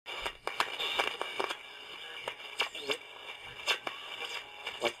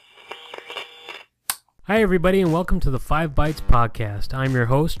Hi everybody and welcome to the 5 Bytes podcast. I'm your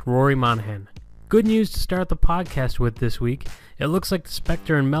host, Rory Monahan. Good news to start the podcast with this week. It looks like the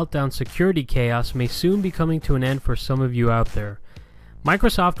Spectre and Meltdown security chaos may soon be coming to an end for some of you out there.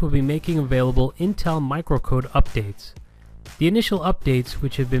 Microsoft will be making available Intel microcode updates. The initial updates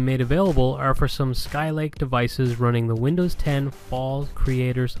which have been made available are for some Skylake devices running the Windows 10 Fall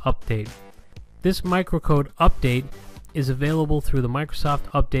Creators Update. This microcode update is available through the Microsoft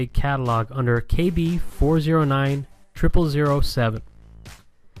Update Catalog under KB 4090007.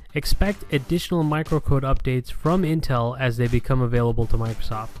 Expect additional microcode updates from Intel as they become available to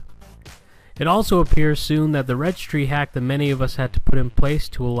Microsoft. It also appears soon that the registry hack that many of us had to put in place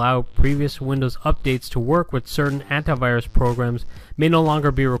to allow previous Windows updates to work with certain antivirus programs may no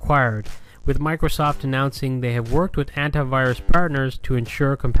longer be required, with Microsoft announcing they have worked with antivirus partners to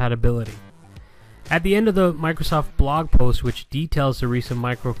ensure compatibility. At the end of the Microsoft blog post, which details the recent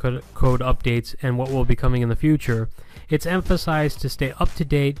microcode updates and what will be coming in the future, it's emphasized to stay up to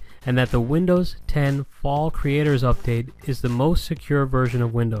date and that the Windows 10 Fall Creators Update is the most secure version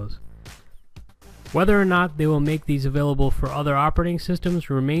of Windows. Whether or not they will make these available for other operating systems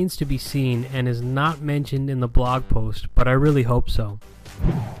remains to be seen and is not mentioned in the blog post, but I really hope so.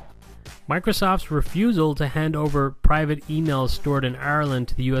 Microsoft's refusal to hand over private emails stored in Ireland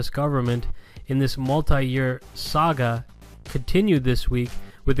to the US government in this multi-year saga continued this week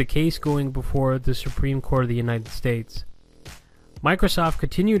with the case going before the Supreme Court of the United States. Microsoft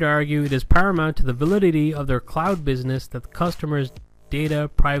continued to argue it is paramount to the validity of their cloud business that the customers' data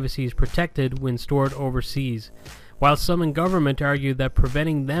privacy is protected when stored overseas, while some in government argued that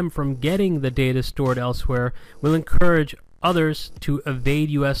preventing them from getting the data stored elsewhere will encourage others to evade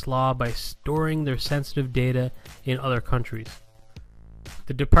US law by storing their sensitive data in other countries.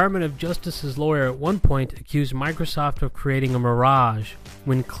 The Department of Justice's lawyer at one point accused Microsoft of creating a mirage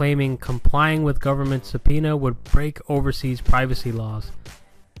when claiming complying with government subpoena would break overseas privacy laws,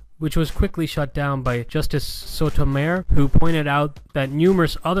 which was quickly shut down by Justice Sotomayor, who pointed out that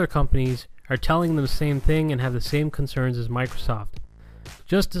numerous other companies are telling them the same thing and have the same concerns as Microsoft.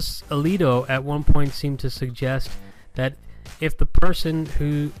 Justice Alito at one point seemed to suggest that if the person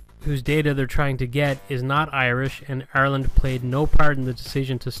whose data they're trying to get is not Irish and Ireland played no part in the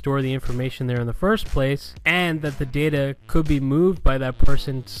decision to store the information there in the first place, and that the data could be moved by that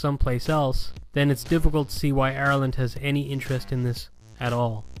person someplace else, then it's difficult to see why Ireland has any interest in this at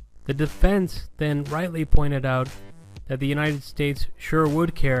all. The defense then rightly pointed out that the United States sure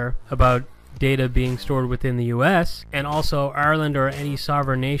would care about data being stored within the US, and also Ireland or any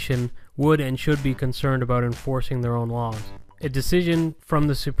sovereign nation would and should be concerned about enforcing their own laws. A decision from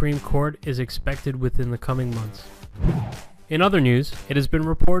the Supreme Court is expected within the coming months. In other news, it has been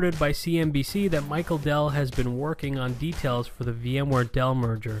reported by CNBC that Michael Dell has been working on details for the VMware-Dell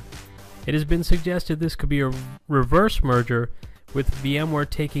merger. It has been suggested this could be a reverse merger, with VMware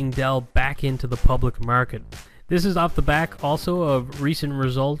taking Dell back into the public market. This is off the back also of recent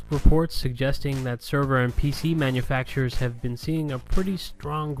result reports suggesting that server and PC manufacturers have been seeing a pretty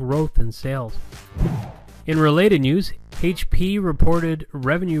strong growth in sales. In related news, HP reported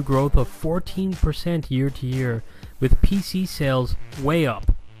revenue growth of 14% year to year, with PC sales way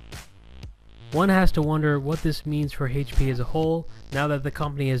up. One has to wonder what this means for HP as a whole now that the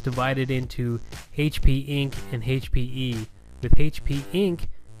company has divided into HP Inc. and HPE, with HP Inc.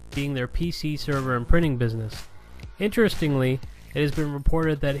 being their PC server and printing business. Interestingly, it has been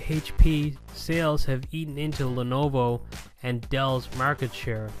reported that HP sales have eaten into Lenovo and Dell's market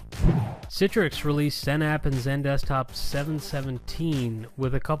share. Citrix released XenApp and XenDesktop 7.17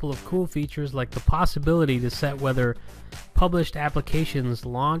 with a couple of cool features like the possibility to set whether published applications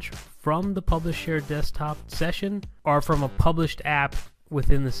launch from the publish share desktop session or from a published app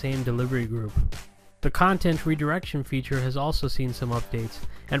within the same delivery group. The content redirection feature has also seen some updates,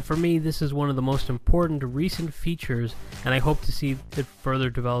 and for me this is one of the most important recent features, and I hope to see it further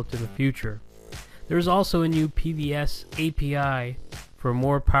developed in the future. There is also a new PVS API for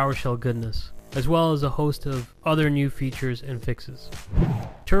more PowerShell goodness, as well as a host of other new features and fixes.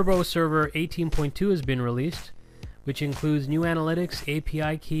 Turbo Server 18.2 has been released, which includes new analytics,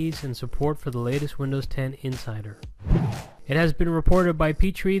 API keys, and support for the latest Windows 10 Insider. It has been reported by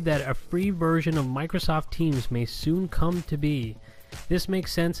Petrie that a free version of Microsoft Teams may soon come to be. This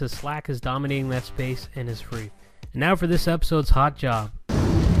makes sense as Slack is dominating that space and is free. And now for this episode's hot job.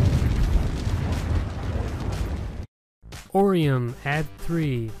 Orium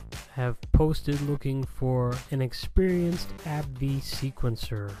Ad3 have posted looking for an experienced AppV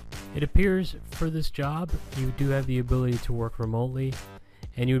sequencer. It appears for this job you do have the ability to work remotely,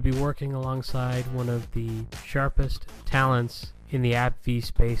 and you would be working alongside one of the sharpest talents in the AppV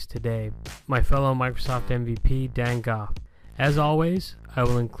space today, my fellow Microsoft MVP, Dan Goff. As always, I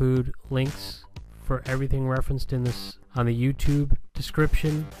will include links for everything referenced in this on the YouTube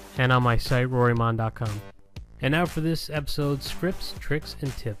description and on my site, rorymon.com. And now for this episode's scripts, tricks,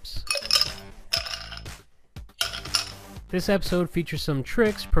 and tips. This episode features some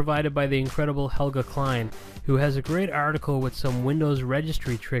tricks provided by the incredible Helga Klein, who has a great article with some Windows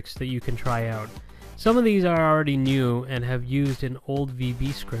registry tricks that you can try out. Some of these are already new and have used in old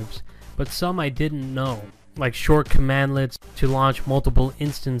VB scripts, but some I didn't know, like short commandlets to launch multiple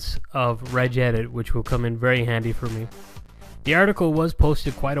instances of regedit, which will come in very handy for me. The article was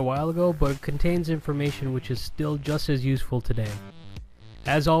posted quite a while ago, but it contains information which is still just as useful today.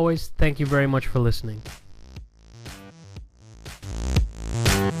 As always, thank you very much for listening.